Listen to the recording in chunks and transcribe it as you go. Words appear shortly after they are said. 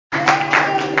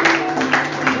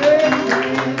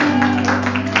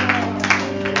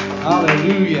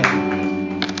Hallelujah.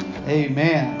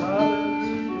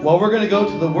 Amen. Well, we're going to go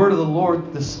to the word of the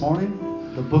Lord this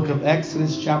morning, the book of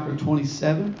Exodus, chapter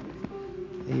 27.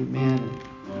 Amen.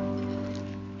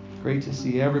 Great to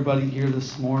see everybody here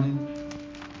this morning.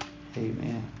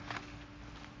 Amen.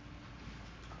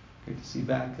 Great to see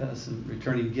back some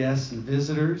returning guests and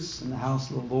visitors in the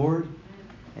house of the Lord.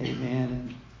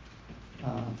 Amen.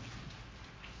 And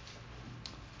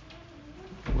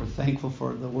we're thankful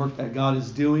for the work that God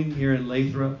is doing here in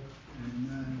Lathrop.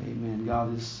 Amen.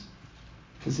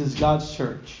 This is God's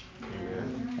church.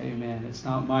 Amen. It's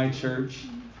not my church,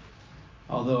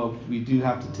 although we do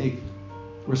have to take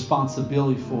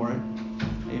responsibility for it.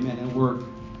 Amen. And work.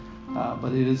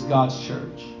 But it is God's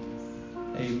church.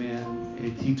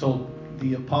 Amen. He told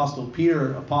the apostle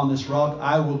Peter, upon this rock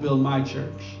I will build my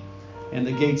church, and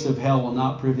the gates of hell will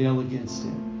not prevail against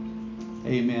it.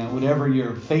 Amen. Whatever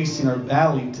you're facing or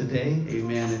battling today,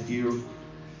 amen, if you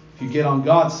get on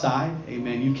God's side,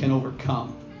 amen, you can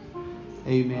overcome.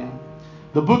 Amen.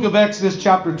 The book of Exodus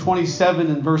chapter 27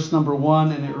 and verse number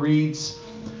 1, and it reads,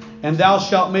 "And thou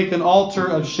shalt make an altar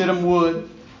of shittim wood,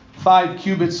 5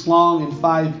 cubits long and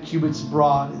 5 cubits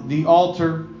broad. The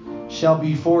altar shall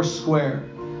be 4 square,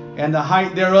 and the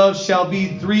height thereof shall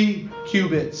be 3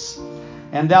 cubits.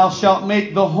 And thou shalt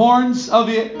make the horns of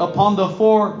it upon the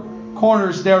 4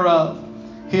 corners thereof.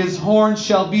 His horns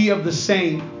shall be of the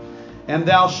same. And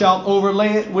thou shalt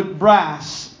overlay it with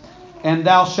brass. And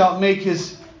thou shalt make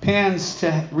his pans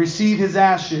to receive his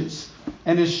ashes,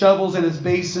 and his shovels, and his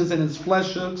basins, and his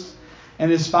flesh hooks,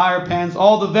 and his fire pans.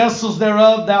 All the vessels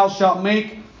thereof thou shalt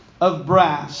make of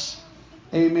brass."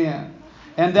 Amen.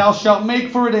 "And thou shalt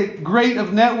make for it a grate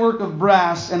of network of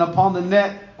brass, and upon the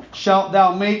net shalt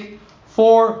thou make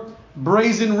 4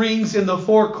 brazen rings in the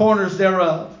 4 corners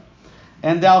thereof.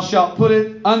 And thou shalt put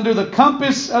it under the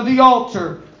compass of the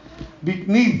altar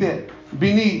beneath,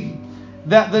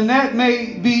 that the net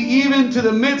may be even to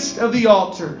the midst of the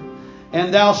altar.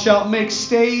 And thou shalt make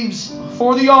staves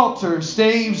for the altar,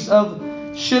 staves of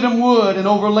shittim wood, and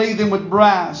overlay them with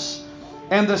brass.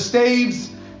 And the staves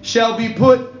shall be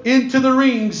put into the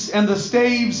rings, and the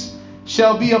staves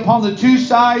shall be upon the 2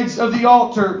 sides of the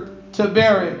altar to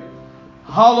bear it.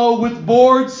 Hollow with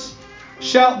boards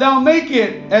shalt thou make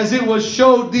it, as it was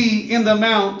showed thee in the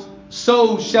mount,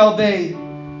 so shall they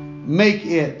make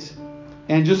it."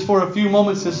 And just for a few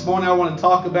moments this morning, I want to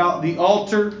talk about the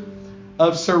altar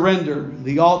of surrender.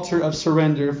 The altar of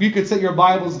surrender. If you could set your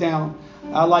Bibles down,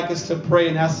 I'd like us to pray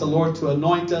and ask the Lord to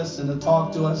anoint us and to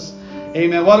talk to us.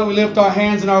 Amen. Why don't we lift our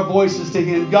hands and our voices to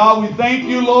Him? God, we thank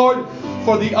you, Lord,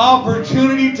 for the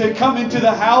opportunity to come into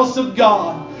the house of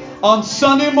God on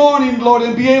Sunday morning, Lord,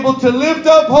 and be able to lift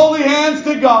up holy hands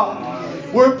to God.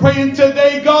 We're praying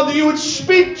today, God, that you would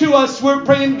speak to us. We're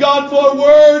praying, God, for a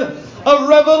word of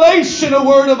revelation, a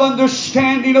word of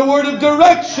understanding, a word of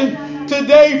direction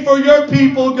today for your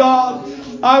people, God.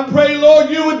 I pray, Lord,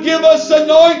 you would give us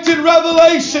anointed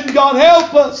revelation, God.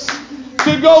 Help us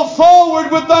to go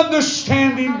forward with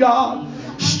understanding, God.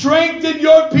 Strengthen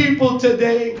your people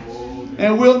today,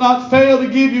 and we'll not fail to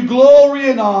give you glory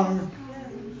and honor.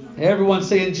 Everyone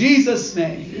say in Jesus'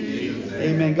 name.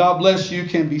 Amen. God bless you. You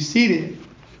can be seated.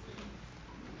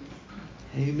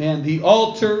 Amen. The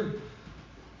altar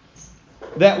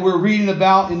that we're reading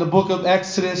about in the book of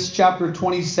Exodus chapter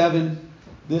 27.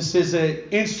 This is an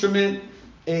instrument,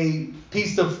 a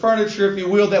piece of furniture, if you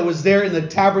will, that was there in the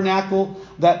tabernacle,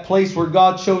 that place where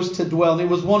God chose to dwell. And it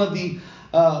was one of the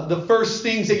first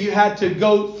things that you had to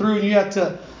go through, and you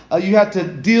had to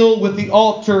deal with the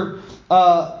altar.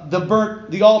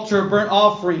 The altar of burnt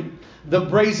offering, the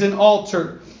brazen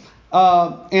altar.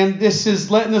 And this is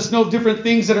letting us know different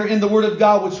things that are in the Word of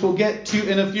God, which we'll get to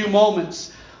in a few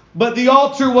moments. But the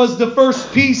altar was the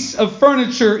first piece of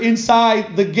furniture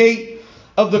inside the gate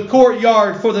of the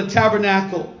courtyard for the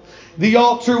tabernacle. The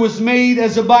altar was made,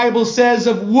 as the Bible says,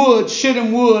 of wood,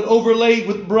 shittim wood, overlaid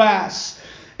with brass.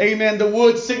 Amen. The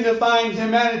wood signifying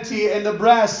humanity, and the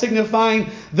brass signifying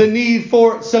the need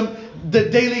for the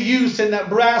daily use, and that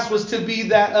brass was to be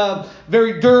that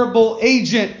very durable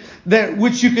agent that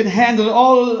which you could handle.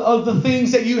 All of the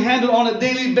things that you handle on a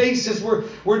daily basis were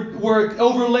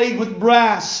overlaid with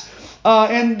brass.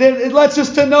 And it lets us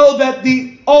to know that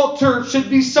the altar should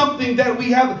be something that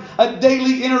we have a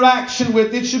daily interaction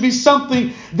with. It should be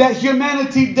something that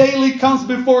humanity daily comes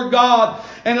before God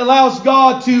and allows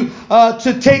God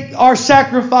to take our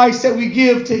sacrifice that we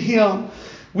give to Him.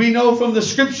 We know from the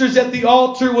scriptures that the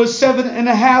altar was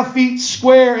 7.5 feet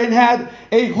square and had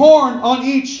a horn on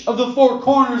each of the 4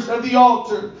 corners of the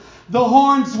altar. The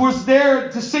horns was there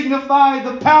to signify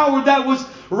the power that was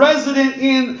resident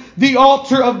in the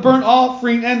altar of burnt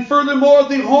offering. And furthermore,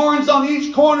 the horns on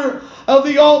each corner of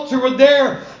the altar were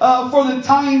there for the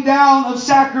tying down of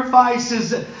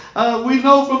sacrifices. We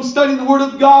know from studying the Word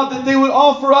of God that they would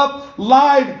offer up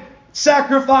live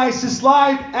sacrifices,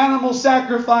 live animal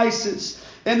sacrifices.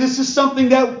 And this is something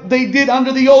that they did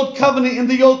under the Old Covenant in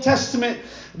the Old Testament.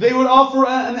 They would offer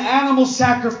an animal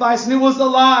sacrifice, and it was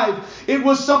alive. It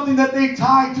was something that they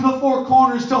tied to the four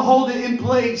corners to hold it in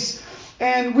place.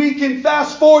 And we can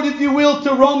fast forward, if you will,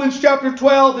 to Romans chapter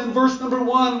 12 and verse number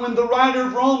 1, when the writer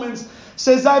of Romans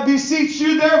says, I beseech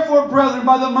you therefore, brethren,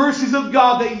 by the mercies of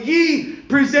God, that ye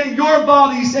present your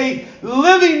bodies a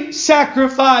living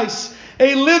sacrifice,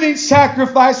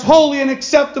 holy and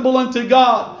acceptable unto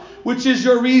God, which is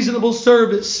your reasonable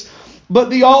service. But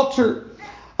with this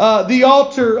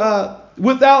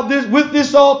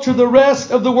altar, the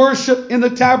rest of the worship in the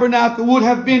tabernacle would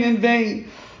have been in vain.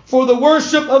 For the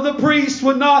worship of the priest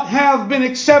would not have been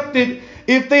accepted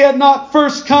if they had not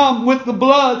first come with the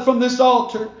blood from this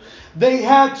altar. They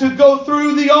had to go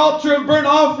through the altar of burnt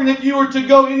offering if you were to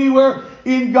go anywhere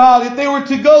in God. If they were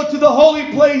to go to the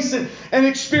holy place and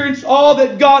experience all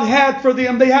that God had for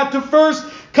them, they had to first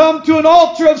come to an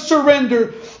altar of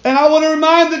surrender. And I want to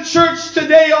remind the church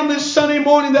today on this Sunday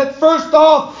morning that first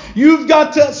off, you've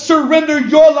got to surrender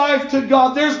your life to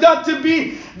God. There's got to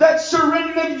be that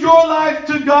surrendering of your life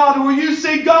to God, where you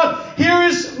say, God, here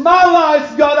is my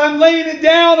life, God. I'm laying it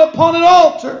down upon an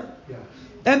altar.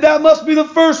 And that must be the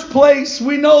first place.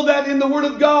 We know that in the Word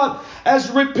of God as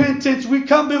repentance. We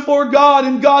come before God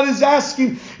and God is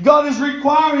asking, God is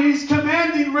requiring, He's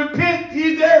commanding, repent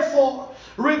ye therefore.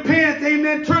 Repent,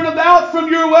 amen. Turn about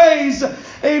from your ways.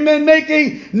 Amen. Make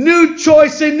a new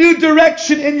choice, a new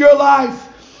direction in your life.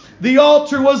 The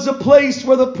altar was a place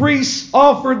where the priests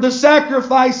offered the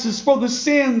sacrifices for the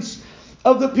sins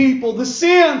of the people. The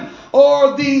sin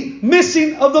or the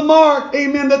missing of the mark,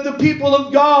 amen, that the people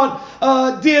of God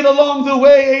did along the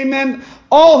way, amen.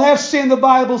 All have sinned, the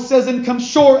Bible says, and come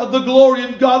short of the glory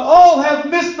of God. All have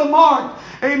missed the mark.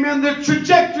 Amen. The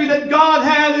trajectory that God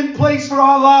had in place for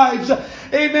our lives.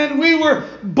 Amen. We were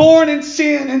born in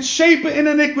sin and shaped in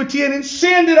iniquity, and in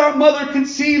sin did our mother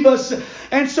conceive us.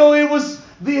 And so it was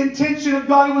the intention of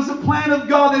God, it was the plan of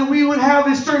God that we would have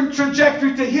a certain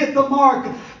trajectory to hit the mark,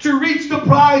 to reach the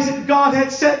prize that God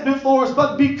had set before us.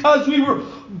 But because we were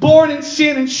born in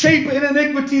sin and shaped in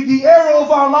iniquity, the arrow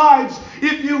of our lives,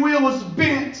 if you will, was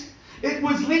bent. It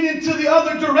was leaning to the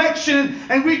other direction,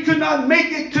 and we could not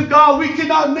make it to God. We could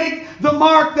not make the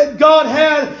mark that God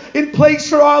had in place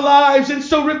for our lives. And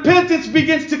so repentance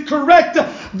begins to correct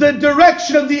the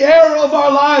direction of the arrow of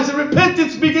our lives. And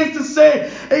repentance begins to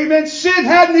say, amen, sin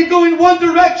had me going one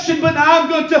direction, but now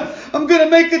I'm going to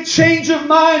make a change of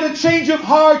mind, a change of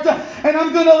heart, and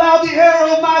I'm going to allow the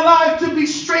arrow of my life to be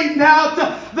straightened out,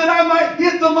 that I might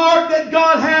hit the mark that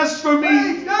God has for me.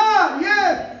 Praise God,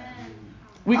 yes.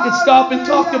 We could stop and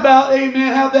talk about,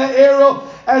 amen, how that arrow,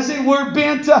 as it were,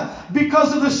 bent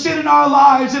because of the sin in our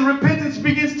lives, and repentance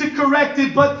begins to correct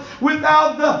it. But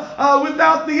without the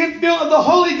infilling of the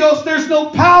Holy Ghost, there's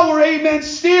no power, amen,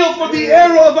 still for the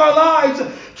arrow of our lives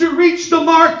to reach the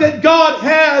mark that God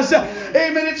has.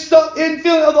 Amen. It's the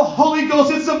infilling of the Holy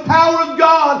Ghost. It's the power of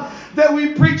God that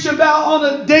we preach about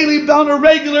on a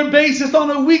regular basis, on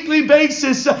a weekly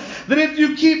basis. That if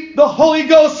you keep the Holy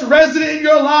Ghost resident in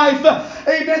your life,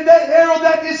 amen, that arrow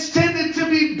that is tended to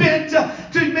be bent,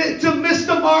 to miss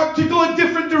the mark, to go a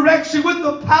different direction with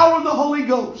the power of the Holy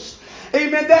Ghost.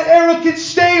 Amen. That arrow can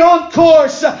stay on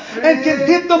course and can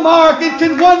hit the mark and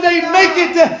can one day make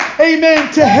it,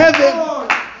 amen, to heaven.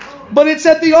 But it's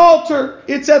at the altar.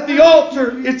 It's at the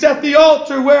altar. It's at the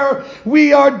altar where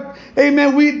we are,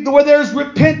 amen, where there's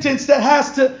repentance that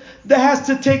has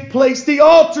to take place. The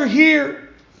altar here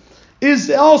is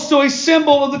also a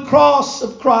symbol of the cross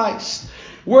of Christ,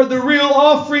 where the real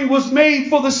offering was made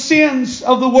for the sins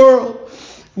of the world.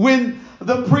 When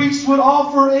the priest would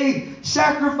offer a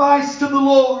sacrifice to the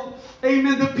Lord,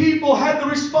 amen, the people had the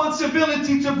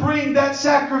responsibility to bring that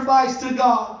sacrifice to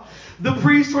God. The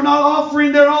priests were not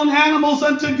offering their own animals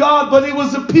unto God, but it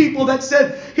was the people that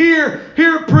said, Here,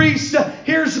 priest,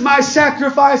 here's my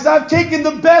sacrifice. I've taken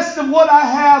the best of what I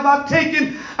have. I've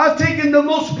taken the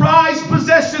most prized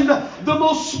possession, the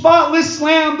most spotless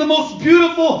lamb, the most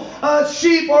beautiful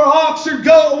sheep or ox or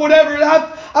goat or whatever.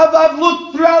 I've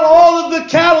looked throughout all of the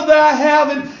cattle that I have,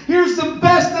 and here's the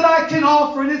best that I can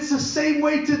offer. And it's the same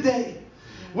way today.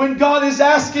 When God is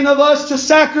asking of us to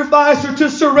sacrifice or to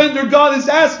surrender, God is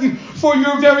asking for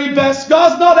your very best.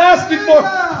 God's not asking for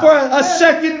a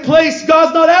second place.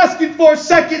 God's not asking for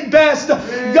second best.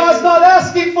 God's not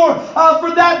asking for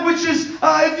that which is,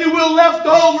 if you will, left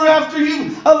over after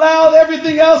you've allowed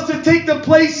everything else to take the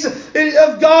place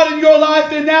of God in your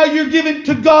life, and now you're giving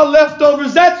to God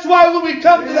leftovers. That's why when we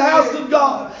come to the house of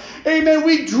God, amen,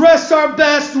 we dress our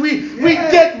best. We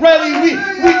get ready.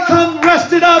 We come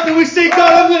rested up, and we say,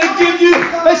 God, I'm going to give you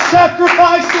a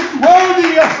sacrifice that's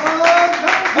worthy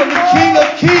of the King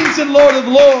of Kings and Lord of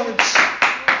Lords.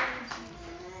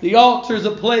 The altar is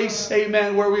a place,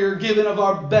 amen, where we are giving of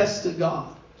our best to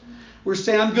God. We're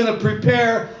saying, I'm going to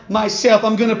prepare myself.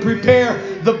 I'm going to prepare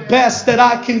the best that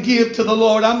I can give to the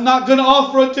Lord. I'm not going to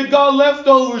offer it to God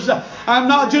leftovers. I'm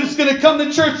not just going to come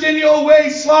to church any old way,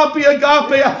 sloppy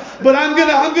agape, but I'm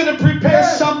going to prepare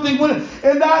something.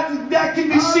 And that can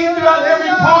be seen throughout every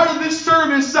part of this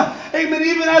service. Amen.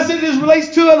 Even as it relates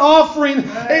to an offering.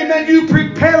 Amen. You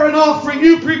prepare an offering.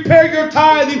 You prepare your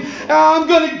tithing. I'm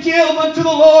going to give unto the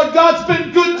Lord. God's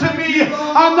been good to me.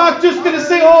 I'm not just going to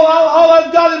say, all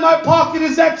I've got in my pocket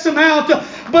is X amount.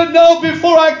 But no,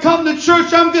 before I come to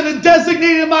church, I'm going to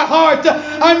designate in my heart,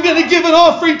 I'm going to give an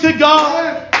offering to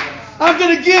God. I'm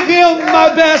going to give Him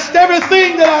my best,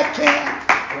 everything that I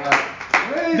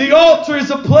can. The altar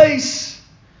is a place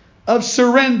of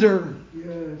surrender.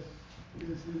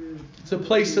 It's a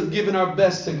place of giving our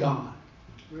best to God.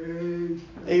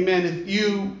 Amen. If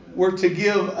you were to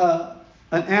give an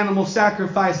animal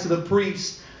sacrifice to the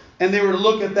priest, and they were to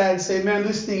look at that and say, man,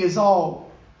 this thing is all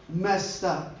messed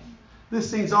up. This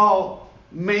thing's all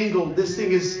mangled. This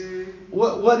thing is,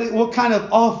 what kind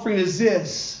of offering is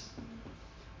this?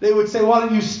 They would say, why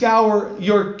don't you scour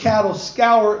your cattle,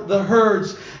 scour the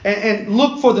herds, and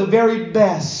look for the very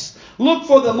best. Look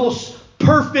for the most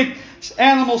perfect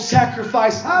animal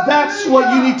sacrifice. That's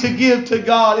what you need to give to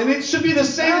God. And it should be the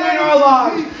same way in our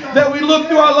lives, that we look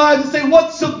through our lives and say,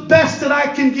 what's the best that I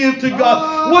can give to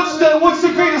God? What's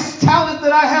the greatest talent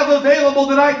that I have available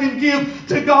that I can give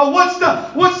to God?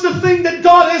 What's the thing that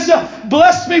God has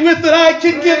blessed me with that I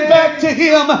can give back to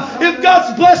Him? If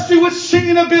God's blessed you with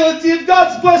singing ability, if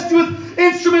God's blessed you with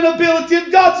instrument ability,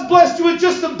 if God's blessed you with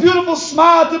just a beautiful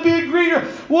smile to be a greeter,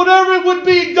 whatever it would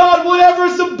be, God, whatever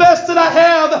is the best that I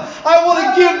have, I want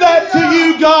to give that to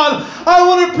you, God. I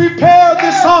want to prepare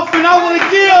this offering. I want to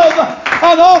give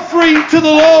an offering to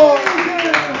the Lord.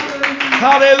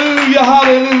 Hallelujah,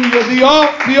 hallelujah.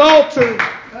 The altar,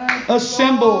 a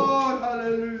symbol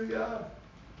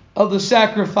of the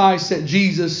sacrifice that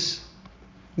Jesus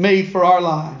made for our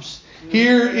lives.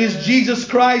 Here is Jesus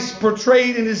Christ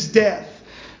portrayed in His death,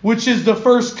 which is the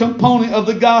first component of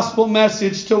the gospel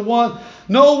message.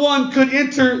 No one could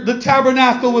enter the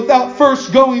tabernacle without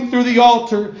first going through the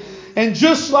altar. And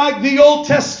just like the Old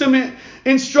Testament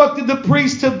instructed the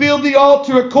priest to build the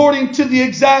altar according to the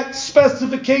exact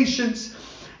specifications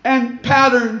and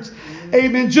patterns,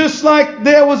 amen, just like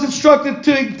there was instructed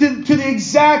to the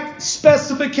exact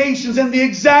specifications and the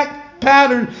exact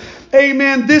pattern,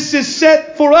 amen, this is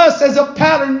set for us as a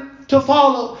pattern to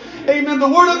follow. Amen. The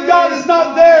Word of God is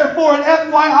not there for an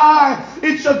FYI.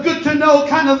 It's a good to know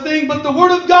kind of thing. But the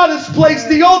Word of God is placed.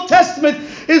 The Old Testament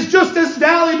is just as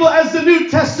valuable as the New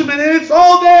Testament. And it's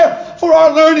all there for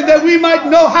our learning, that we might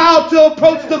know how to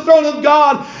approach the throne of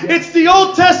God. It's the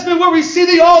Old Testament where we see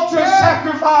the altar of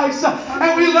sacrifice.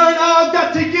 And we learn, I've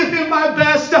got to give Him my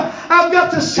best. I've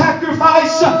got to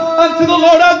sacrifice unto the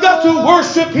Lord. I've got to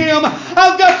worship Him.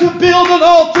 I've got to build an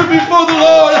altar before the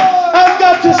Lord. I've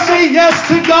got to say yes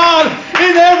to God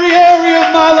in every area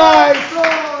of my life.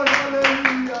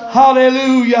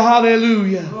 Hallelujah,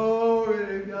 hallelujah.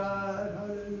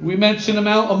 We mentioned a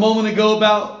moment ago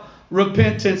about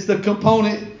repentance, the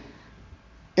component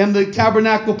in the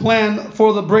tabernacle plan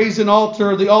for the brazen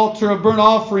altar, the altar of burnt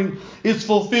offering, is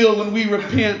fulfilled when we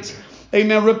repent.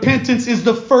 Amen. Repentance is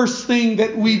the first thing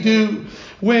that we do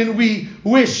when we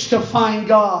wish to find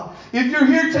God. If you're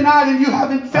here tonight and you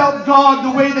haven't felt God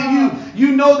the way that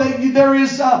you know that there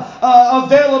is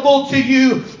available to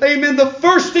you, amen, the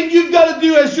first thing you've got to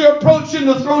do as you're approaching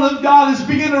the throne of God is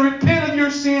begin to repent of your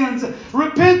sins.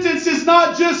 Repentance is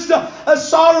not just a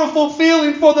sorrowful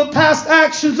feeling for the past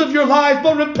actions of your life,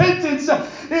 but repentance,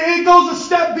 it goes a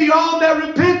step beyond that.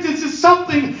 Repentance is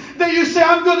something that you say,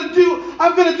 I'm going to do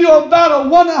about a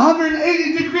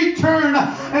 180-degree turn,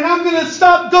 and I'm going to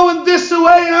stop going this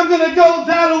way, and I'm going to go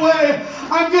that way.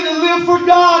 I'm going to live for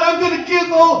God. I'm going to give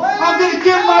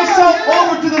myself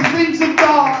over to the things of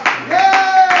God.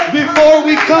 Before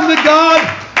we come to God,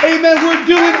 amen, we're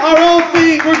doing our own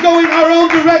thing. We're going our own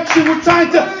direction. We're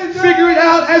trying to figure it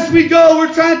out as we go.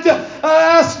 We're trying to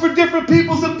ask for different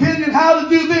people's opinion, how to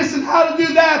do this and how to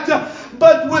do that.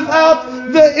 But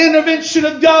without the intervention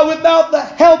of God, without the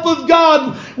help of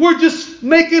God, we're just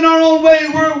making our own way.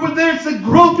 There's a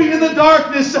groping in the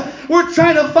darkness. We're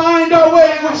trying to find our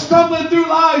way. We're stumbling through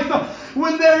life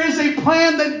when there is a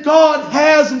plan that God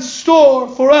has in store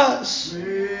for us.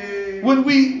 When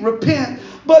we repent.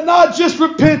 But not just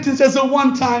repentance as a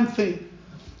one-time thing.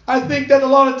 I think that a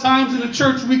lot of times in the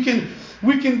church we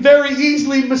can very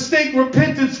easily mistake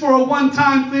repentance for a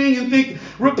one-time thing and think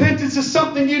repentance is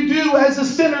something you do as a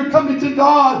sinner coming to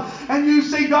God. And you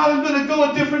say, God, I'm going to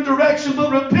go a different direction.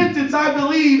 But repentance, I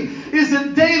believe, is a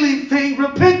daily thing.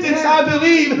 Repentance, I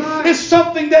believe, is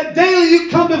something that daily you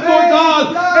come before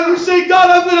God. And you say, God,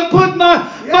 I'm going to put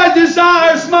my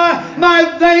desires,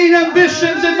 my vain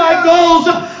ambitions and my goals,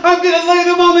 I'm going to lay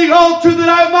them on the altar that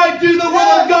I might do the will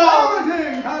of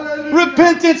God.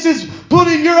 Repentance is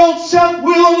putting your own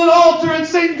self-will on an altar and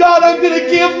saying, God, I'm going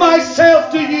to give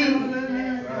myself to you.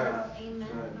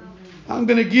 I'm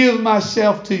going to give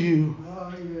myself to you.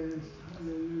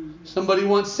 Somebody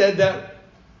once said that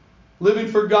living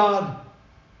for God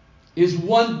is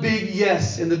one big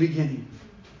yes in the beginning,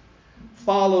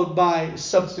 followed by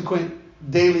subsequent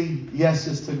daily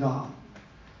yeses to God.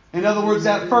 In other words,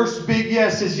 that first big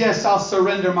yes is, yes, I'll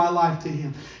surrender my life to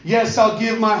Him. Yes, I'll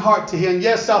give my heart to Him.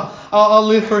 Yes, I'll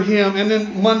live for Him. And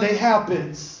then Monday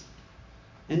happens.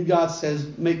 And God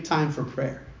says, make time for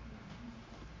prayer.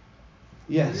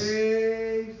 Yes,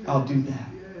 I'll do that.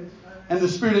 And the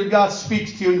Spirit of God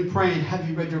speaks to you and praying, have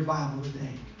you read your Bible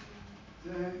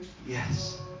today?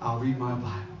 Yes, I'll read my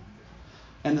Bible.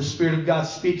 And the Spirit of God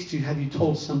speaks to you, have you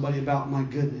told somebody about my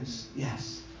goodness?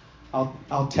 Yes,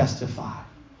 I'll testify.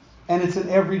 And it's an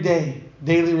everyday,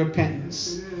 daily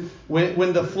repentance.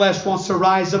 When the flesh wants to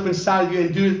rise up inside of you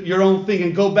and do your own thing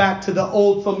and go back to the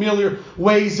old familiar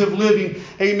ways of living,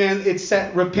 amen, it's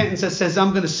that repentance that says,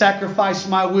 I'm going to sacrifice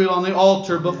my will on the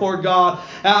altar before God.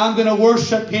 I'm going to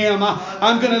worship Him.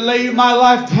 I'm going to lay my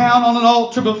life down on an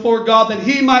altar before God that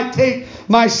He might take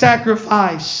my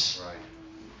sacrifice.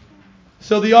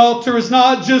 So the altar is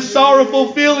not just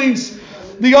sorrowful feelings.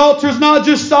 The altar is not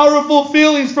just sorrowful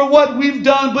feelings for what we've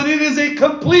done, but it is a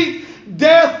complete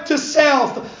death to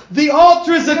self. The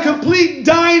altar is a complete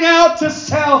dying out to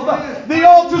self. The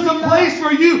altar is a place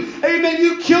where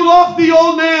you kill off the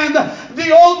old man,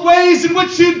 the old ways in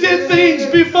which you did things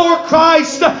before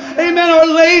Christ, are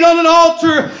laid on an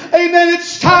altar.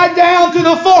 It's tied down to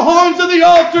the four horns of the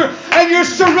altar, and you're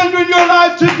surrendering your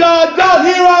life to God. God,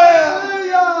 here I am.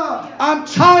 I'm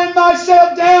tying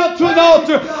myself down to an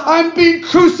altar. I'm being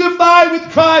crucified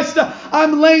with Christ.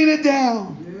 I'm laying it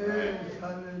down.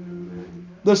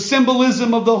 The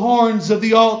symbolism of the horns of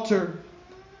the altar.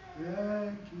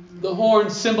 The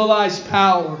horns symbolize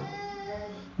power.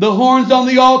 The horns on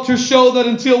the altar show that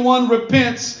until one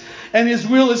repents and his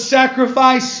will is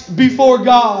sacrificed before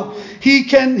God,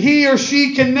 he or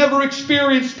she can never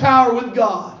experience power with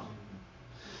God.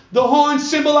 The horn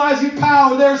symbolizing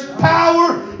power. There's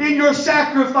power in your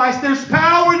sacrifice. There's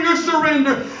power in your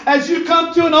surrender. As you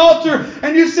come to an altar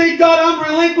and you say, God, I'm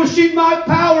relinquishing my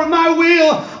power, my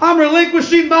will. I'm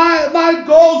relinquishing my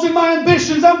goals and my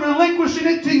ambitions. I'm relinquishing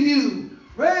it to you.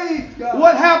 Praise God.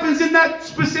 What happens in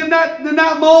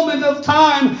that moment of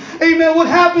time? Amen. What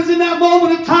happens in that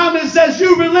moment of time is as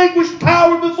you relinquish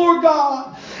power before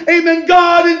God. Amen.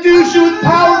 God endues you with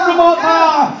power from on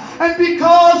high. And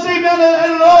because, at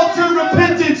an altar of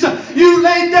repentance, you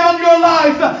laid down your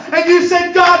life and you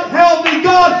said, God, help me.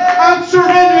 God, I'm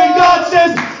surrendering. God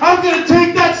says, I'm going to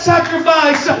take that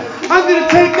sacrifice. I'm going to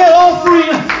take that offering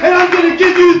and I'm going to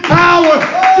give you power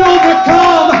to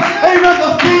overcome,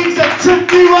 the things that trip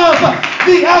you up,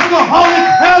 the alcoholic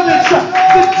habits,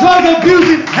 the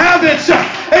drug-abusing habits, the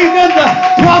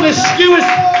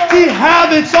promiscuity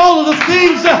habits, all of the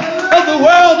things of the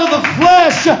world, of the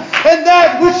flesh, and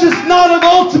that which is not of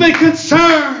ultimate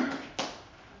concern.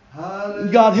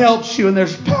 God helps you, and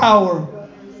there's power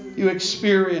you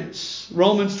experience.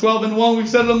 Romans 12:1, we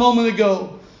said it a moment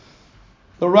ago.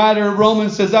 The writer of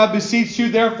Romans says, I beseech you,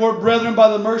 therefore, brethren, by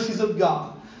the mercies of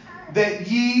God, that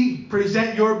ye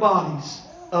present your bodies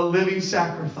a living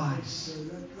sacrifice.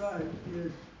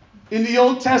 In the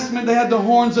Old Testament, they had the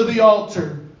horns of the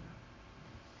altar.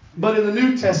 But in the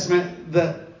New Testament,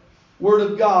 the Word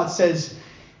of God says,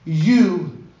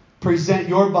 you present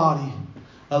your body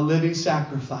a living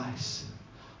sacrifice,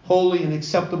 holy and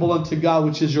acceptable unto God,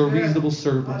 which is your reasonable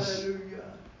service. Hallelujah.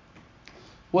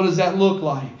 What does that look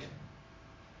like?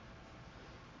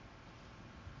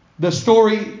 The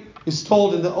story is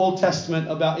told in the Old Testament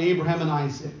about Abraham and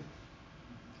Isaac,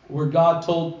 where God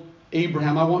told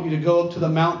Abraham, I want you to go up to the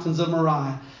mountains of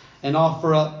Moriah and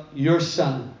offer up your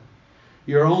son,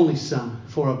 your only son,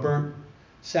 for a burnt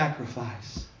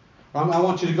sacrifice. Or I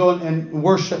want you to go and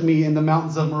worship me in the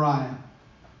mountains of Moriah.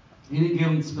 He didn't give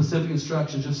them specific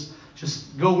instructions.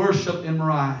 Just go worship in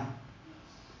Moriah.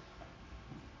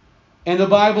 And the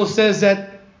Bible says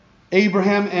that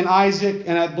Abraham and Isaac,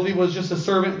 and I believe it was just a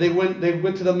servant, they went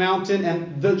to the mountain,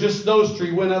 and just those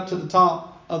three went up to the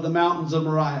top of the mountains of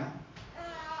Moriah.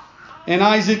 And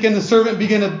Isaac and the servant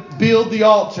began to build the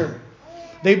altar.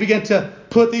 They began to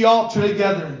put the altar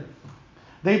together.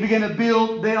 They began to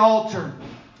build the altar.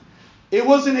 It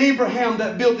wasn't Abraham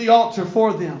that built the altar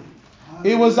for them.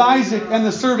 It was Isaac and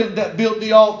the servant that built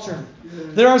the altar.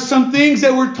 There are some things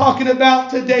that we're talking about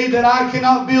today that I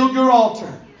cannot build your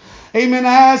altar. Amen.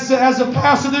 As a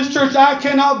pastor of this church, I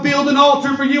cannot build an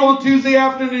altar for you on Tuesday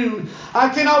afternoon. I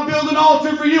cannot build an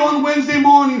altar for you on Wednesday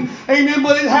morning. Amen.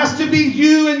 But it has to be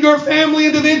you and your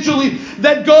family individually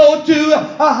that go to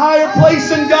a higher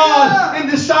place in God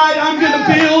and decide, I'm going to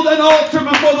build an altar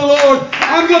before the Lord.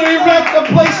 I'm going to erect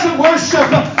a place of worship.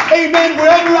 Amen.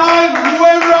 Wherever I am,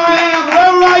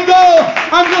 wherever I go,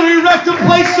 I'm going to erect a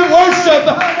place of worship.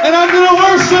 And I'm going to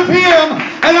worship Him.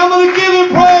 And I'm going to give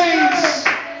Him praise.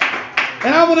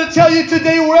 And I want to tell you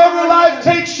today, wherever life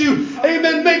takes you,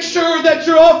 amen, make sure that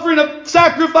you're offering a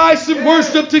sacrifice of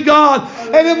worship to God.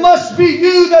 And it must be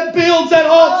you that builds that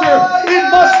altar. It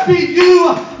must be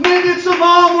you. Maybe it's a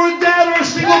mom or a dad or a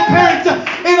single parent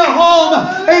in a home,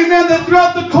 amen, that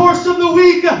throughout the course of the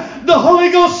week, the Holy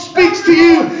Ghost speaks to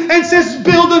you and says,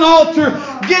 build an altar.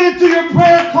 Get into your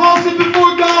prayer closet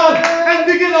before God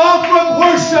and begin to offer up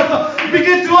worship.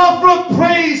 Begin to offer up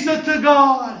praise to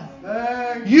God.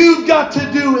 You've got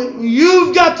to do it.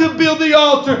 You've got to build the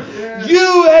altar.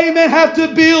 You, amen, have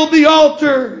to build the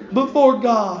altar before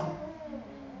God.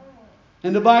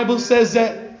 And the Bible says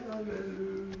that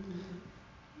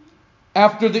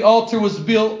after the altar was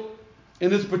built in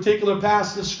this particular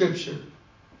passage of Scripture,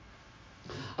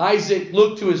 Isaac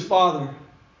looked to his father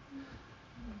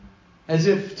as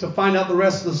if to find out the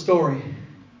rest of the story.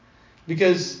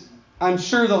 Because I'm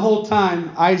sure the whole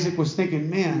time Isaac was thinking,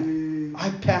 man, I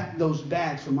packed those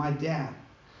bags for my dad.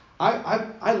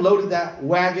 I loaded that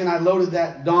wagon. I loaded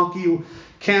that donkey,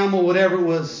 camel, whatever it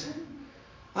was.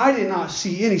 I did not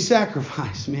see any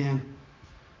sacrifice, man.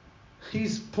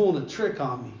 He's pulling a trick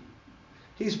on me.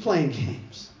 He's playing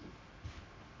games.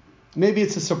 Maybe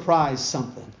it's a surprise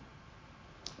something.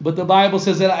 But the Bible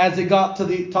says that as they got to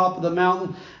the top of the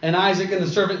mountain and Isaac and the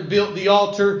servant built the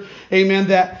altar, amen,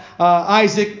 that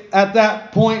Isaac at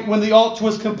that point when the altar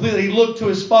was completed, he looked to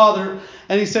his father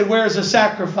and he said, where is the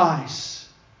sacrifice?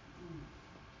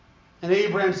 And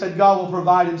Abraham said, God will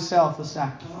provide himself a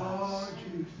sacrifice.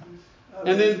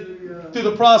 And then through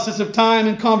the process of time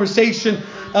and conversation,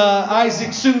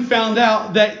 Isaac soon found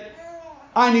out that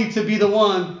I need to be the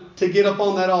one to get up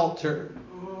on that altar.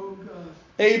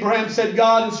 Abraham said,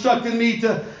 God instructed me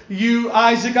to you,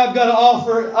 Isaac. I've got to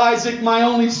offer Isaac, my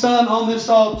only son, on this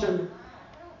altar.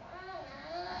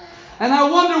 And I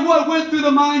wonder what went through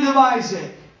the mind of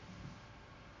Isaac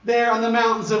there on the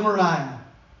mountains of Moriah.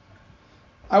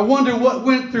 I wonder what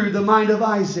went through the mind of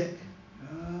Isaac.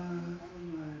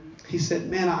 He said,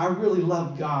 man, I really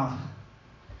love God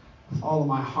with all of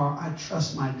my heart. I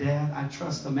trust my dad. I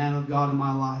trust the man of God in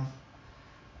my life.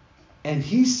 And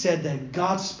he said that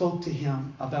God spoke to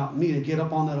him about me to get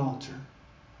up on that altar.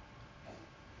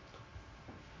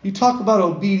 You talk about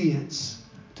obedience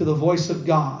to the voice of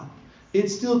God. It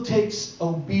still takes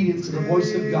obedience to the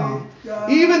voice of God.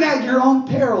 Even at your own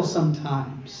peril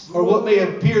sometimes. Or what may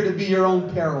appear to be your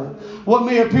own peril. What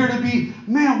may appear to be,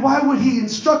 man, why would he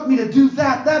instruct me to do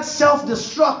that? That's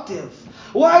self-destructive.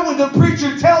 Why would the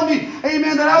preacher tell me,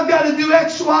 amen, that I've got to do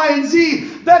X, Y, and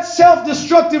Z? That's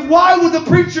self-destructive. Why would the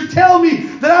preacher tell me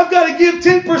that I've got to give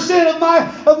 10%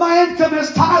 of my income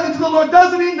as tithing to the Lord?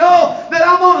 Doesn't he know that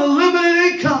I'm on a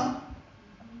limited income?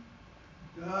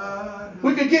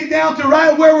 We could get down to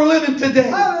right where we're living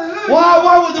today.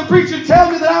 Why would the preacher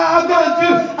tell me that I've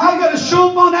got to show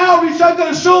up on outreach, I've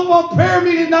got to show up on prayer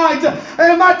meeting nights,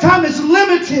 and my time is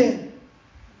limited?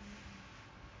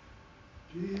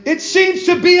 It seems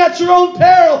to be at your own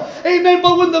peril. Amen.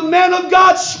 But when the man of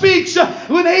God speaks,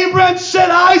 when Abraham said,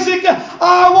 Isaac,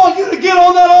 I want you to get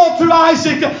on that altar,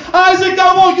 Isaac. Isaac,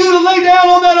 I want you to lay down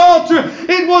on that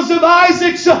altar. It was of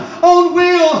Isaac's own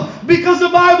will, because the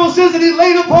Bible says that he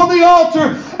laid upon the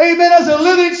altar, amen, as a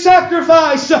living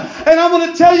sacrifice. And I'm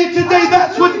going to tell you today,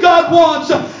 that's what God wants.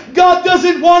 God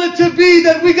doesn't want it to be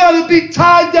that we got to be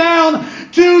tied down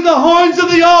to the horns of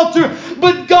the altar.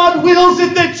 But God wills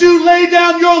it that you lay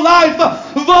down your life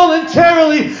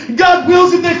voluntarily. God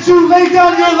wills it that you lay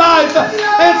down your life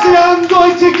and say, I'm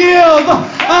going to give.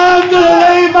 I'm going to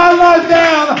lay my life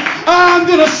down. I'm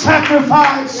going to sacrifice.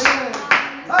 sacrifice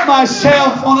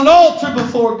myself on an altar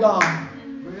before God.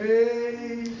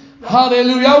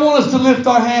 Hallelujah. I want us to lift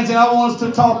our hands and I want us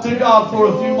to talk to God for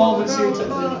a few moments here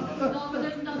today.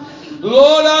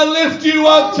 Lord, I lift you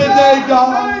up today,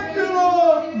 God.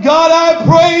 God, I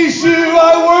praise you.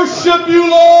 I worship you,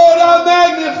 Lord. I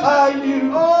magnify you.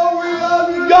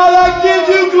 God, I give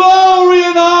you glory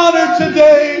and honor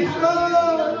today.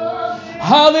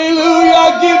 Hallelujah.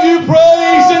 I give you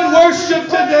praise and worship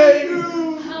today.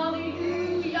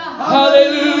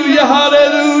 Hallelujah,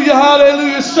 hallelujah,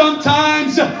 hallelujah.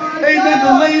 Sometimes, amen,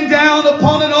 the laying down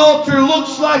upon an altar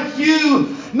looks like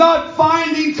you not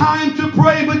finding time to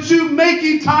pray, but you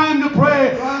making time to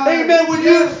pray. Amen.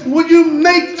 When you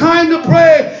make time to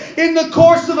pray in the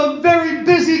course of a very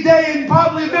busy day and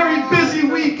probably a very busy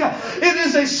week, it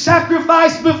is a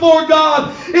sacrifice before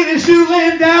God. It is you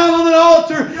laying down on an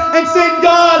altar and saying,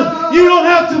 God, you don't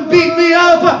have to beat me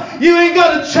up. You ain't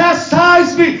got to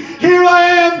chastise me. Here I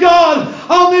am, God,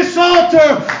 on this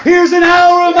altar. Here's an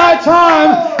hour of my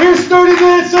time. Here's 30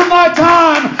 minutes of my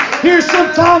time. Here's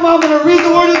some time I'm going to read the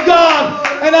Word of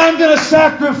God, and I'm going to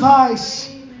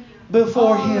sacrifice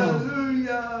before Him.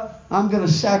 I'm going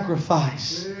to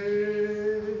sacrifice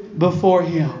before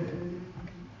Him.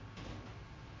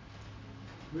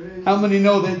 How many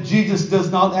know that Jesus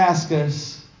does not ask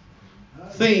us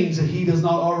things that He does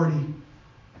not already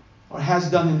or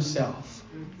has done Himself?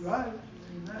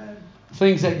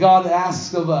 Things that God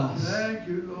asks of us,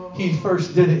 He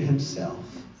first did it Himself.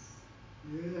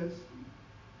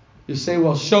 You say,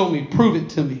 well, show me, prove it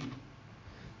to me.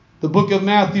 The book of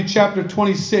Matthew chapter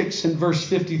 26 and verse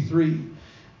 53.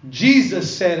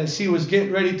 Jesus said as He was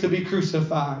getting ready to be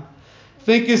crucified,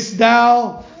 thinkest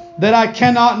thou that I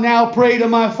cannot now pray to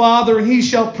my Father, and He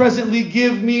shall presently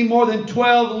give me more than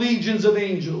 12 legions of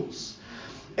angels?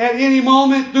 At any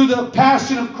moment through the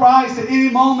passion of Christ, at any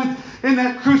moment in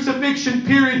that crucifixion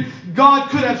period, God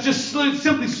could have just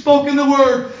simply spoken the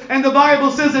word. And the Bible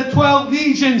says that 12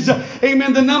 legions,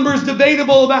 amen, the number is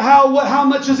debatable about how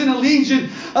much is in a legion.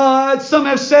 Some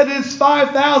have said it's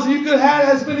 5,000. You could have had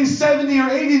as many 70 or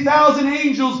 80,000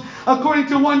 angels. According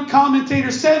to one commentator,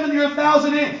 70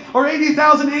 or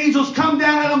 80,000 angels come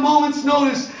down at a moment's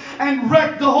notice and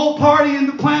wreck the whole party in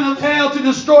the plan of hell to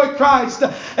destroy Christ.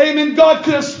 Amen. God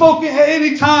could have spoken at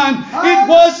any time. It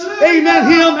was,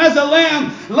 amen, Him as a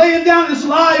lamb laying down His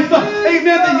life. Amen.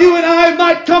 That you and I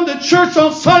might come to church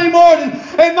on Sunday morning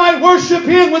and might worship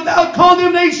Him without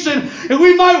condemnation. And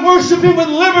we might worship Him with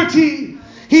liberty.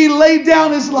 He laid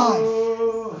down His life.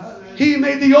 He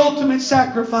made the ultimate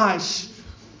sacrifice.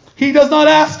 He does not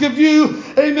ask of you,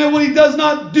 amen, what He does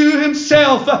not do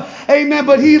Himself. Amen.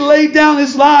 But He laid down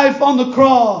His life on the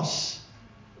cross.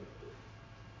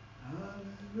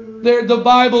 The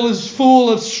Bible is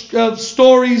full of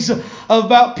stories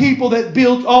about people that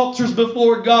built altars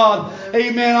before God.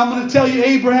 Amen. I'm going to tell you,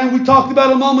 Abraham, we talked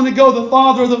about a moment ago, the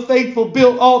father of the faithful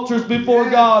built altars before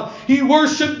God. He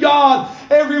worshiped God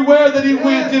everywhere that he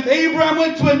went. If Abraham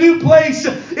went to a new place,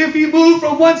 if he moved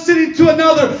from one city to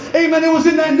another, amen, it was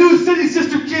in that new city,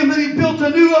 Sister Kim, that he built a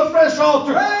new, fresh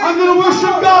altar. I'm going to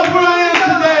worship God where I am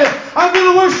today. I'm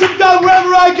going to worship God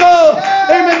wherever I go.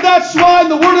 Amen. That's why in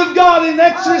the Word of God in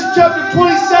Exodus chapter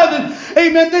 27,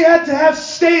 amen, they had to have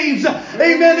staves.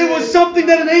 Amen. It was something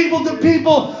that enabled the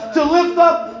people to lift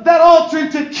up that altar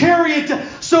and to carry it.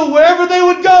 So wherever they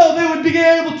would go, they would be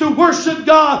able to worship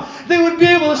God. They would be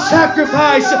able to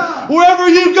sacrifice. Wherever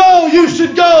you go, you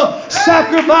should go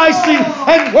sacrificing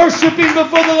and worshiping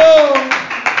before the Lord.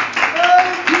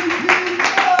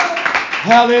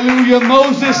 Hallelujah.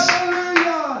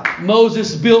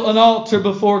 Moses built an altar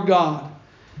before God.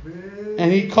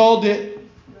 And he called it,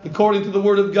 according to the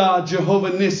Word of God,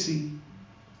 Jehovah Nissi,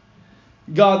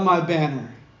 God my banner.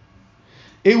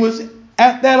 It was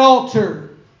at that altar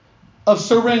of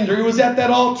surrender. It was at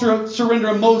that altar of surrender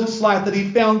of Moses' life that he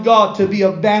found God to be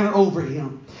a banner over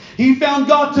him. He found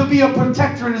God to be a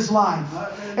protector in his life.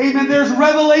 Amen. There's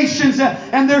revelations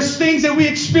and there's things that we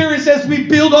experience as we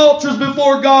build altars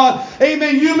before God.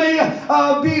 Amen. You may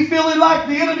be feeling like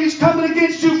the enemy's coming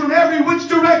against you from every which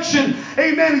direction.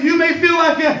 Amen. You may feel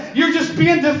like you're just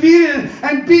being defeated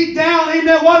and beat down.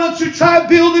 Amen. Why don't you try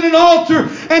building an altar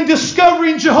and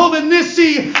discovering Jehovah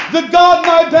Nissi, the God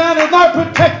my banner, my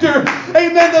protector.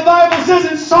 Amen. The Bible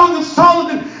says in Song of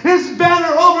Solomon, His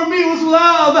banner over me was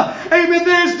love. Amen.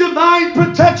 There's divine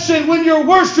protection when you're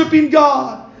worshiping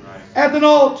God at an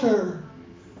altar.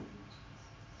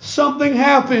 Something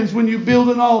happens when you build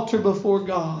an altar before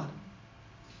God.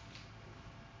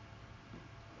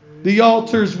 The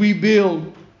altars we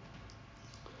build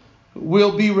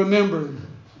will be remembered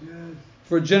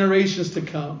for generations to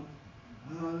come.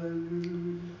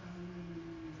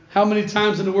 How many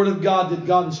times in the Word of God did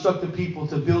God instruct the people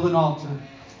to build an altar?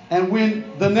 And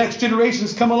when the next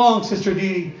generations come along, Sister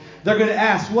Dee, they're going to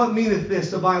ask, what meaneth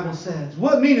this, the Bible says?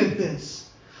 What meaneth this?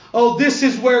 Oh, this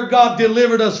is where God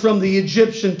delivered us from the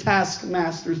Egyptian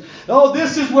taskmasters. Oh,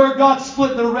 this is where God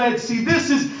split the Red Sea. This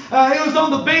is, it was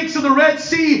on the banks of the Red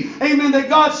Sea, amen, that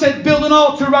God said, build an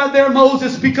altar right there,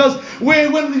 Moses, because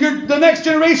when the next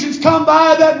generations come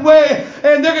by that way,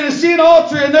 and they're going to see an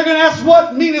altar, and they're going to ask,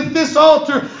 what meaneth this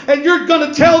altar? And you're going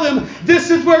to tell them,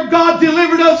 this is where God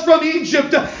delivered us from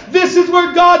Egypt. This is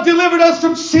where God delivered us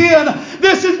from sin.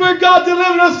 This is where God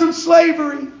delivered us from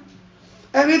slavery.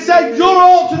 And it's at your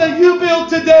altar that you build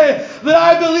today that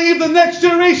I believe the next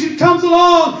generation comes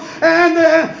along, and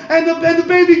the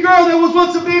baby girl that was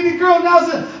once a baby girl now is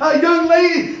a young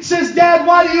lady says, Dad,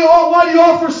 why do you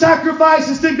offer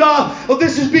sacrifices to God? Well,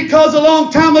 this is because a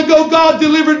long time ago God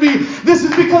delivered me. This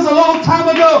is because a long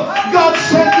time ago God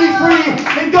set me free,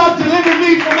 and God delivered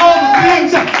me from all the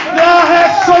things that I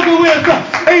have struggled with.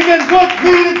 Amen. What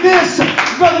needed this,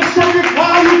 Brother Cedric?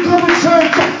 Why do you come to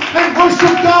church and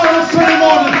worship God on Sunday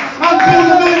morning? I'm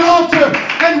building me an altar,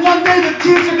 and one day the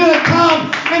kids are going to come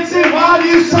and say, why do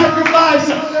you sacrifice?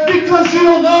 Because you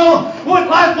don't know what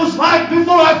life was like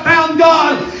before I found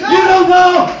God. You don't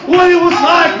know what it was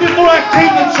like before I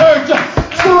came to church.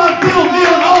 So I built me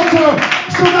an altar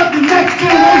so that the next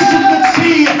generation could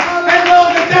see and know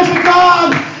that there's a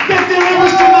God that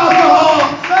delivers from alcohol.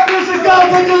 There's a God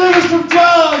that delivers from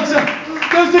drugs.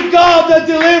 There's a God that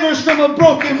delivers from a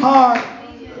broken heart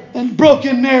and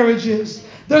broken marriages.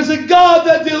 There's a God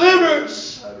that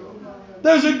delivers.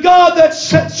 There's a God that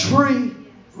sets free.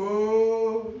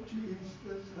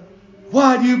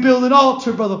 Why do you build an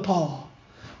altar, Brother Paul?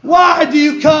 Why do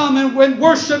you come and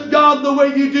worship God the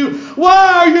way you do?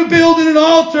 Why are you building an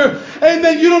altar?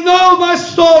 Amen. You don't know my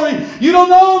story. You don't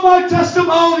know my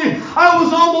testimony. I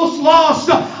was almost lost.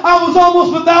 I was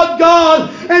almost without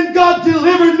God. And God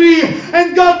delivered me.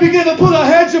 And God began to put a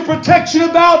hedge of protection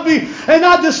about me. And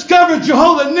I discovered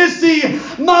Jehovah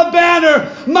Nissi, my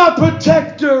banner, my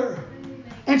protector.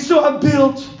 And so I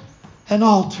built an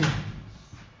altar.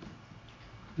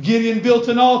 Gideon built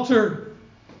an altar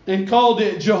and called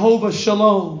it Jehovah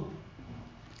Shalom,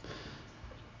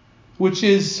 which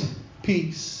is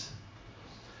peace.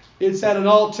 It's at an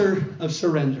altar of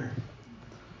surrender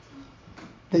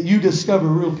that you discover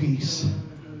real peace.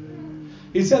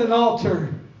 It's at an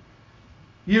altar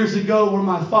years ago where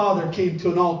my father came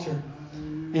to an altar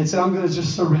and said, I'm going to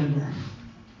just surrender.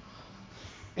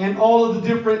 And all of the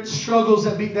different struggles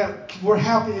that were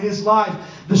happening in his life,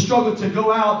 the struggle to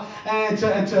go out and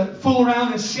to fool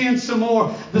around and sin some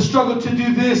more, the struggle to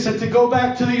do this and to go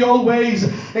back to the old ways.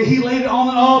 And he laid it on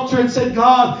an altar and said,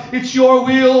 God, it's your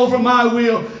will over my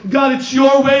will. God, it's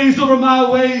your ways over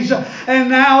my ways. And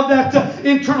now that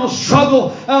internal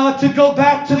struggle to go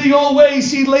back to the old ways,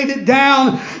 he laid it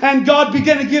down. And God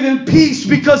began to give him peace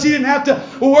because he didn't have to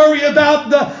worry about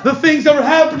the things that were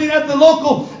happening at the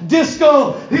local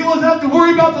disco. He wasn't have to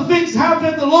worry about the things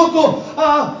happening at the local,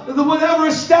 whatever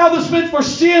establishment where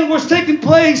sin was taking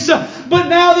place. But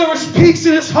now there was peace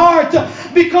in his heart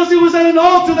because he was at an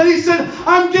altar that he said,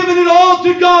 I'm giving it all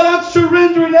to God. I'm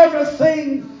surrendering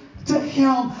everything to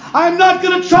Him. I'm not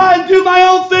going to try and do my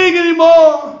own thing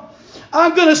anymore.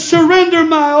 I'm going to surrender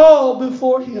my all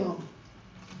before Him.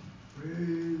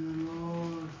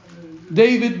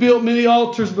 David built many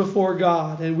altars before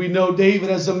God, and we know David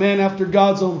as a man after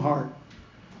God's own heart.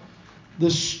 The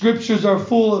scriptures are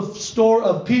full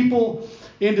of people,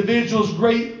 individuals,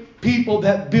 great people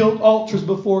that built altars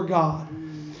before God.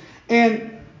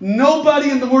 And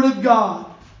nobody in the Word of God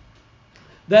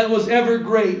that was ever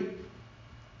great,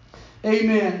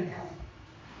 amen,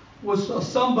 was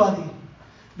somebody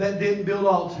that didn't build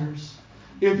altars.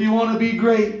 If you want to be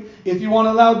great, if you want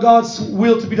to allow God's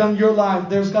will to be done in your life,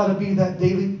 there's got to be that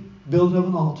daily building of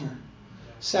an altar.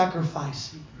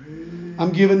 Sacrificing.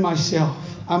 I'm giving myself.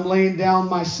 I'm laying down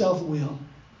my self-will.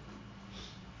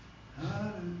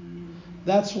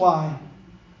 That's why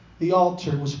the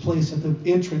altar was placed at the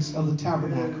entrance of the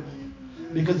tabernacle.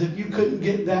 Because if you couldn't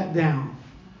get that down,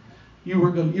 you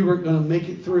weren't going to make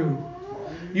it through.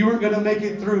 You weren't going to make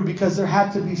it through because there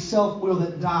had to be self-will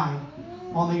that died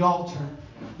on the altar.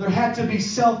 There had to be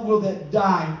self-will that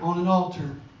died on an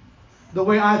altar. The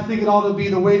way I think it ought to be,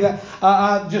 the way that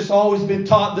I've just always been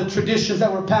taught, the traditions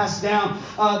that were passed down,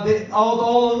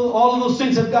 all of those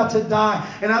things have got to die.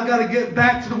 And I've got to get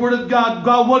back to the Word of God.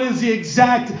 God, what is the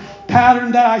exact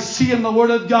pattern that I see in the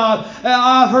Word of God?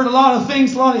 I've heard a lot of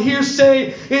things, a lot of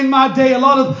hearsay in my day, a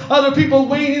lot of other people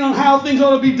weighing in on how things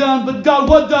ought to be done. But God,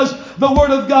 what does the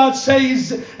Word of God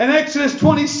says in Exodus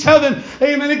 27,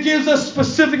 amen, it gives us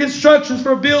specific instructions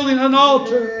for building an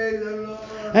altar.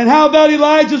 And how about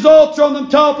Elijah's altar on the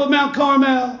top of Mount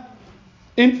Carmel?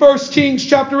 In 1 Kings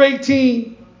chapter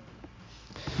 18.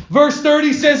 Verse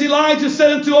 30 says, Elijah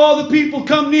said unto all the people,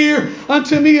 come near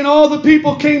unto me. And all the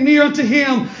people came near unto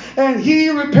him. And he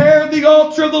repaired the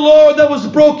altar of the Lord that was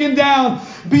broken down.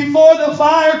 Before the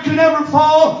fire could ever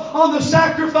fall on the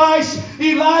sacrifice,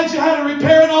 Elijah had to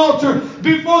repair an altar.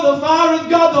 Before the fire of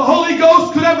God, the Holy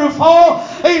Ghost, could ever fall,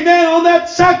 amen, on that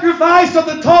sacrifice on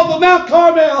the top of Mount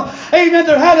Carmel, amen,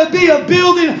 there had to be a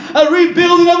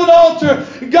rebuilding of an altar.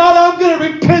 God, I'm going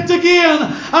to repent again.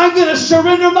 I'm going to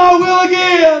surrender my will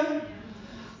again.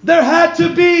 There had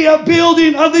to be a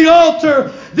building of the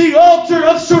altar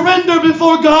of surrender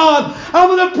before God. I'm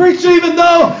going to preach even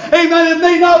though, amen, it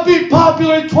may not be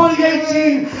popular in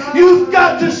 2018. You've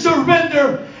got to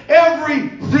surrender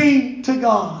everything to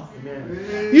God.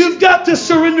 You've got to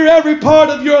surrender every part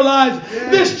of your life.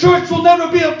 This church will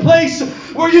never be a place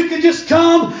where you can just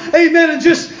come, amen, and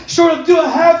just sort of do a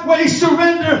halfway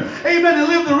surrender, amen, and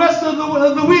live the rest of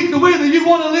the week the way that you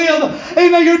want to live.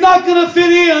 Amen. You're not going to fit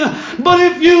in. But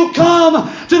if you come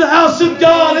to the house of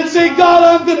God and say,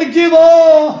 God, I'm going to give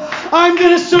all. I'm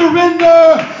going to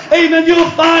surrender. Amen. You'll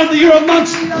find that you're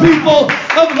amongst people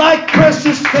of like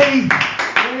precious faith,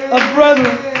 of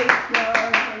brethren.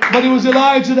 But it was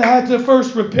Elijah that had to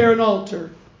first repair an altar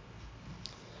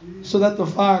so that the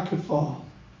fire could fall.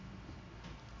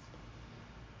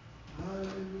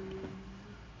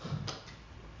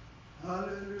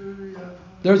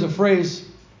 There's a phrase,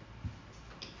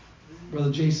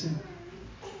 Brother Jason,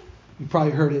 you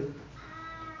probably heard it.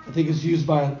 I think it's used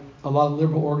by a lot of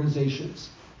liberal organizations.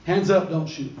 Hands up, don't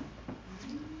shoot.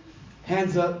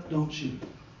 Hands up, don't shoot.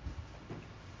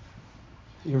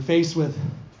 You're faced with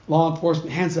law enforcement,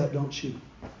 hands up, don't shoot.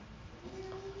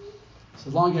 So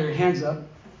as long as you have your hands up,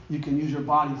 you can use your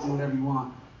body to do whatever you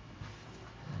want.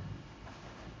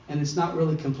 And it's not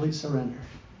really complete surrender.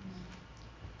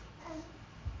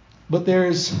 But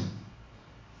there's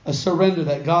a surrender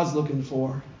that God's looking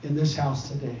for in this house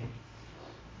today.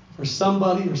 For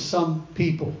somebody or some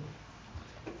people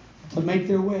to make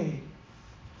their way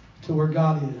to where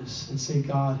God is and say,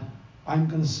 God, I'm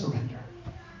going to surrender.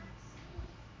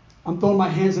 I'm throwing my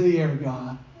hands in the air,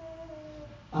 God.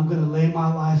 I'm going to lay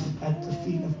my life at the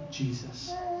feet of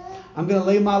Jesus. I'm going to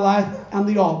lay my life on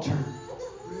the altar.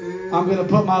 I'm going to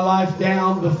put my life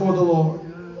down before the Lord.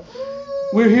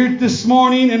 We're here this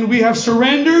morning and we have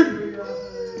surrendered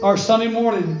our Sunday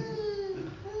morning.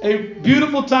 A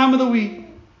beautiful time of the week.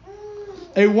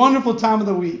 A wonderful time of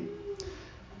the week.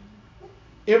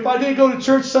 If I didn't go to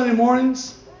church Sunday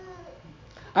mornings,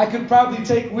 I could probably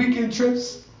take weekend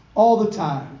trips all the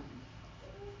time.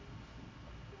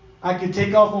 I could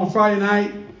take off on Friday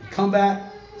night, come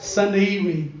back Sunday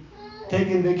evening,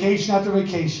 taking vacation after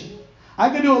vacation. I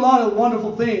could do a lot of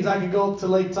wonderful things. I could go up to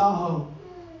Lake Tahoe,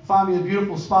 find me a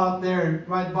beautiful spot up there, and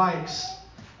ride bikes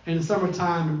in the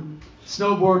summertime, and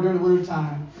snowboard during the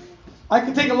wintertime. I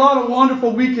could take a lot of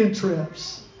wonderful weekend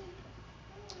trips.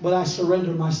 But I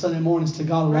surrendered my Sunday mornings to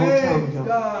God a long time ago.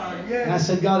 God, yes. And I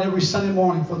said, God, every Sunday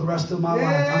morning for the rest of my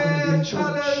life, I'm going to be in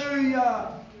church.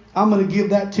 Hallelujah. I'm going to give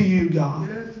that to you, God.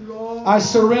 Yes, I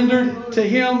surrendered to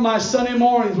Him my Sunday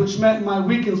mornings, which meant my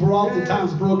weekends were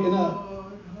oftentimes broken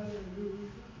up.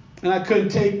 And I couldn't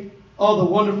take all the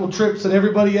wonderful trips that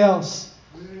everybody else.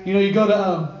 You know, you go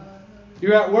to,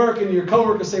 you're at work and your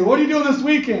coworkers say, what are you doing this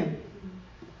weekend?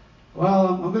 Well,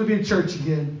 I'm going to be in church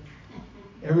again.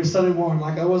 Every Sunday morning,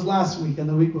 like I was last week and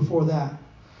the week before that.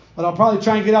 But I'll probably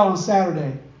try and get out on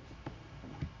Saturday.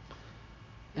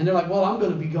 And they're like, well, I'm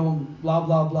going to be going blah,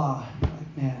 blah, blah. I'm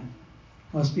like, man,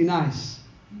 must be nice.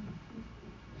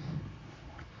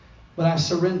 But I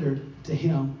surrendered to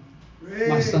Him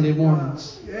my Sunday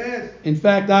mornings. Yes. In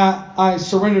fact, I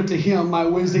surrendered to Him my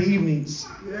Wednesday evenings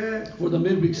for the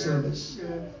midweek service.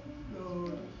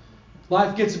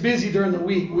 Life gets busy during the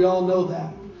week. We all know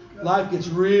that. Life gets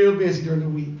real busy during the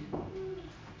week.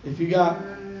 If you got,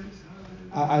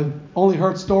 I've only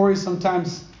heard stories.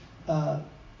 Sometimes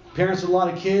parents with a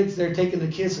lot of kids, they're taking the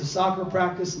kids to soccer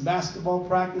practice and basketball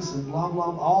practice and blah,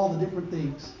 blah, all the different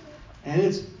things. And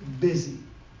it's busy.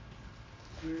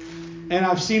 And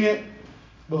I've seen it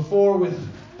before with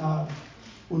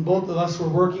when both of us were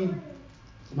working,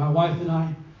 my wife and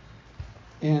I.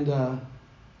 And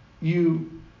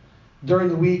during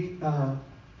the week,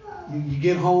 you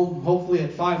get home hopefully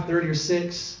at 5:30 or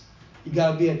 6. You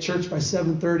got to be at church by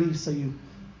 7:30, so you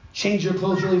change your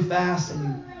clothes really fast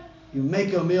and you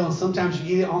make a meal, and sometimes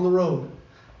you eat it on the road.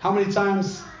 How many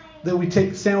times that we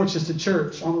take sandwiches to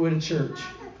church on the way to church?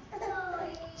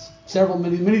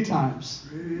 many times.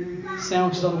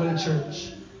 Sandwiches on the way to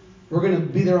church. We're going to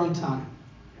be there on time.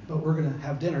 But we're going to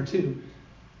have dinner too.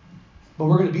 But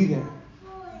we're going to be there.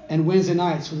 And Wednesday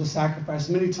nights was a sacrifice.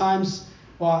 Many times,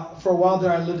 for a while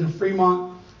there, I lived in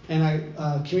Fremont. And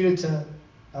I commuted to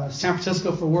San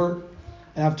Francisco for work.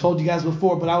 And I've told you guys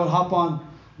before, but I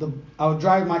would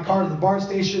drive my car to the BART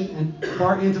station and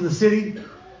BART into the city.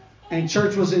 And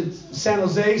church was in San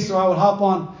Jose, so I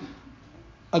would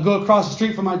I'd go across the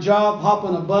street from my job, hop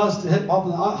on a bus,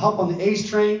 hop on the Ace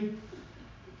train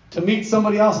to meet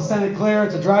somebody else in Santa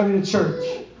Clara to drive me to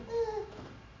church.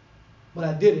 But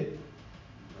I did it.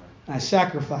 And I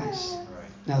sacrificed.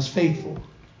 And I was faithful.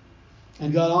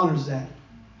 And God honors that.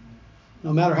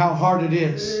 No matter how hard it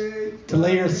is to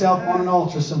lay yourself on an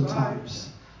altar sometimes.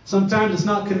 Sometimes it's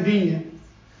not convenient.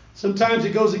 Sometimes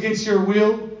it goes against your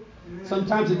will.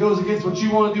 Sometimes it goes against what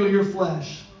you want to do in your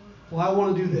flesh. Well, I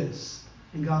want to do this.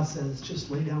 And God says, just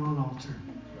lay down on an altar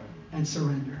and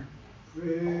surrender.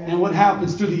 And what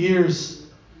happens through the years,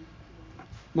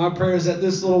 my prayer is that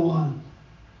this little one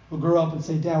will grow up and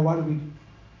say, Dad, why do we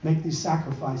make these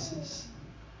sacrifices?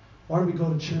 Why do we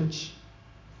go to church?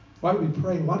 Why do we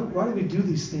pray? Why do we do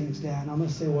these things, Dad? And I'm going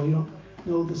to say, well, you don't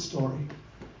know the story.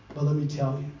 But let me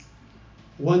tell you.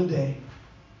 One day,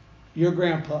 your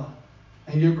grandpa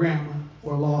and your grandma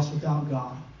were lost without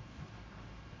God.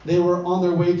 They were on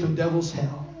their way to a devil's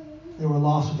hell. They were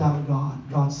lost without God.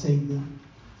 God saved them.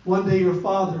 One day your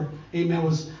father, amen,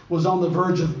 was on the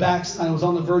verge of backsliding, was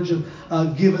on the verge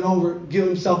of giving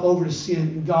himself over to sin,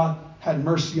 and God had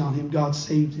mercy on him. God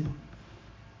saved him.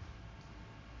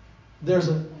 There's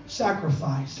a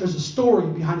sacrifice. There's a story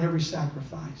behind every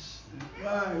sacrifice.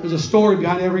 There's a story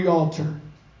behind every altar.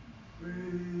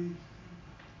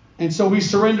 And so we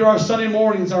surrender our Sunday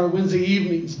mornings, our Wednesday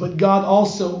evenings, but God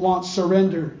also wants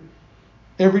surrender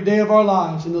every day of our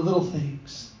lives in the little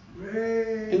things.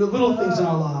 In the little things in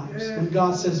our lives. When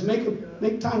God says,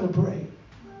 make time to pray.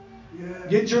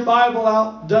 Get your Bible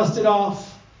out, dust it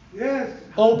off,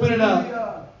 open it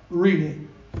up, read it.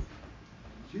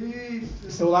 You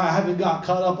say, well, I haven't got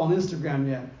caught up on Instagram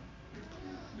yet.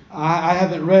 I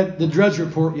haven't read the Drudge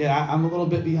Report yet. I'm a little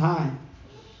bit behind.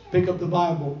 Pick up the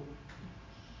Bible.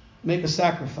 Make a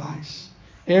sacrifice.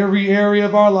 Every area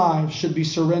of our lives should be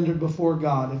surrendered before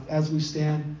God as we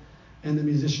stand and the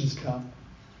musicians come.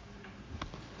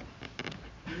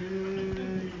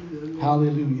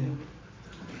 Hallelujah.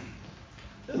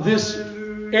 This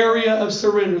area of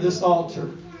surrender, this altar,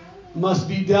 must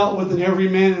be dealt with in every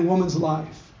man and woman's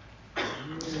life.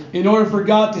 In order for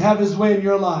God to have His way in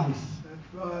your life,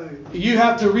 you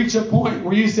have to reach a point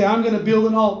where you say, I'm going to build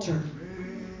an altar.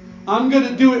 I'm going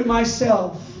to do it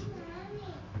myself.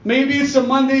 Maybe it's a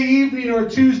Monday evening or a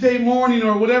Tuesday morning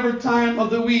or whatever time of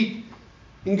the week.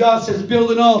 And God says,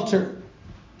 build an altar.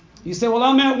 You say, well,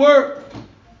 I'm at work.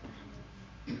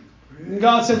 And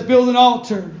God says, build an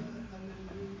altar.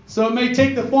 So it may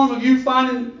take the form of you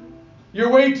finding your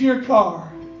way to your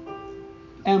car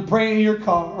and praying in your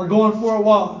car or going for a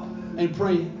walk and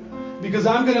praying. Because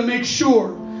I'm going to make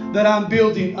sure that I'm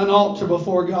building an altar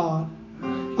before God.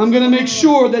 I'm going to make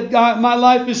sure that my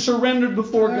life is surrendered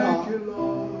before God.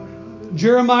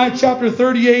 Jeremiah chapter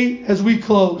 38 as we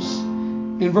close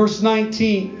in verse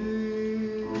 19.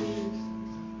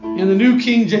 In the New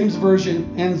King James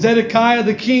Version. And Zedekiah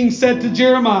the king said to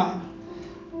Jeremiah,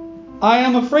 I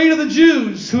am afraid of the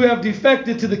Jews who have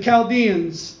defected to the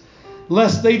Chaldeans,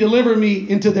 lest they deliver me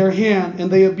into their hand and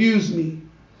they abuse me.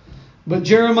 But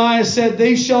Jeremiah said,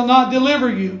 they shall not deliver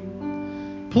you.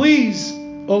 Please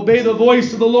obey the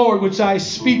voice of the Lord which I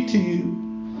speak to you.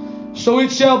 So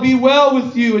it shall be well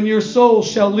with you and your soul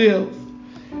shall live.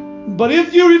 But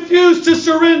if you refuse to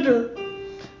surrender,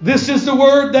 this is the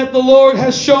word that the Lord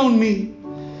has shown me.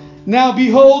 Now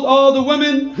behold, all the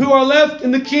women who are left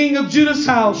in the king of Judah's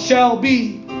house shall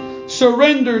be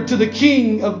surrendered to the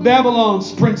king of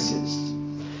Babylon's princes.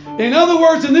 In other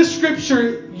words, in this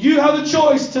scripture, you have a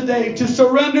choice today to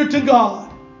surrender to God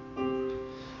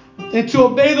and to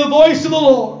obey the voice of the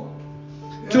Lord.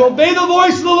 To obey the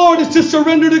voice of the Lord is to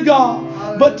surrender to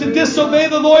God. But to disobey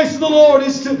the voice of the Lord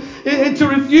is to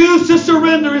refuse to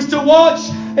surrender, is to watch,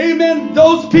 amen,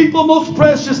 those people most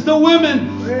precious, the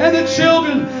women and the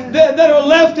children that are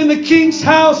left in the king's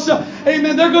house.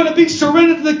 Amen. They're going to be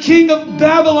surrendered to the king of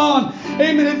Babylon.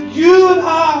 Amen. If you and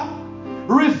I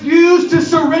refuse to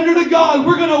surrender to God,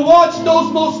 we're going to watch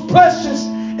those most precious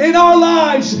in our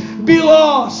lives be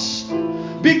lost.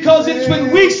 Because it's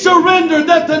when we surrender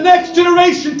that the next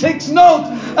generation takes note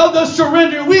of the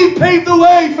surrender. We pave the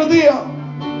way for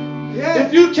them.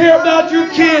 If you care about your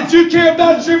kids, you care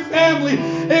about your family,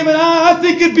 amen, I think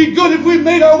think it'd be good if we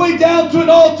made our way down to an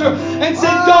altar and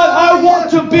said, God, I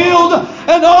want to build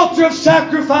an altar of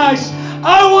sacrifice.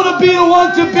 I want to be the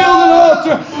one to build an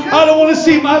altar. I don't want to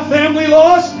see my family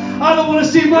lost. I don't want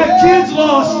to see my kids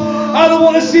lost. I don't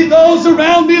want to see those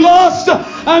around me lost.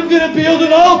 I'm going to build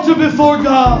an altar before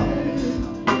God.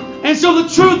 And so the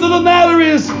truth of the matter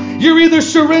is, you're either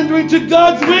surrendering to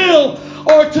God's will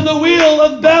or to the will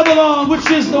of Babylon, which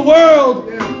is the world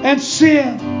and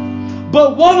sin.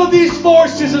 But one of these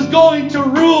forces is going to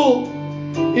rule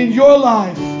in your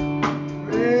life.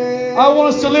 I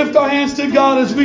want us to lift our hands to God as we